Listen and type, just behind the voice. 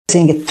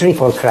Seeing a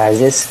triple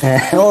crisis.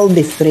 All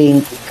these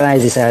three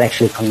crises are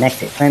actually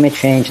connected. Climate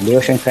change, the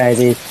ocean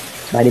crisis,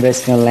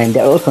 biodiversity on land,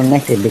 they're all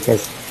connected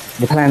because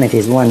the planet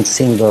is one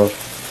single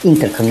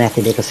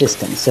interconnected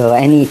ecosystem. So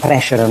any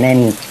pressure on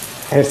any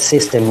Earth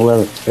system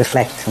will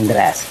reflect on the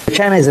rest.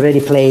 China has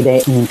already played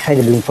an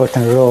incredibly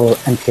important role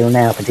until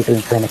now,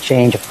 particularly in climate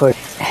change. Of course,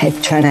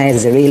 China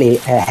has really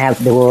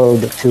helped the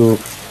world to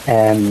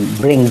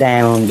bring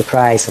down the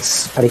price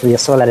of particularly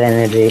solar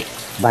energy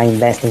by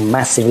investing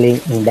massively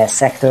in that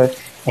sector.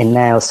 And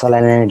now solar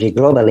energy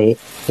globally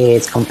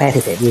is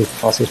competitive with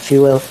fossil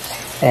fuel.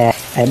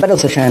 But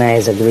also China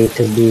has agreed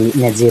to be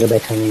net zero by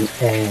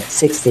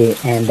 2060,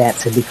 and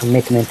that's a big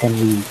commitment, and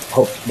we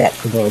hope that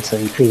could also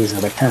increase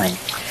over time.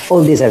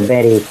 All these are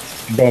very,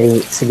 very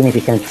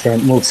significant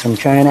moves from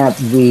China.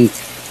 We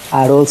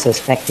are also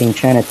expecting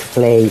China to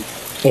play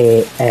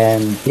a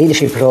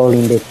leadership role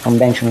in the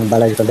Convention on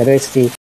Biological Diversity.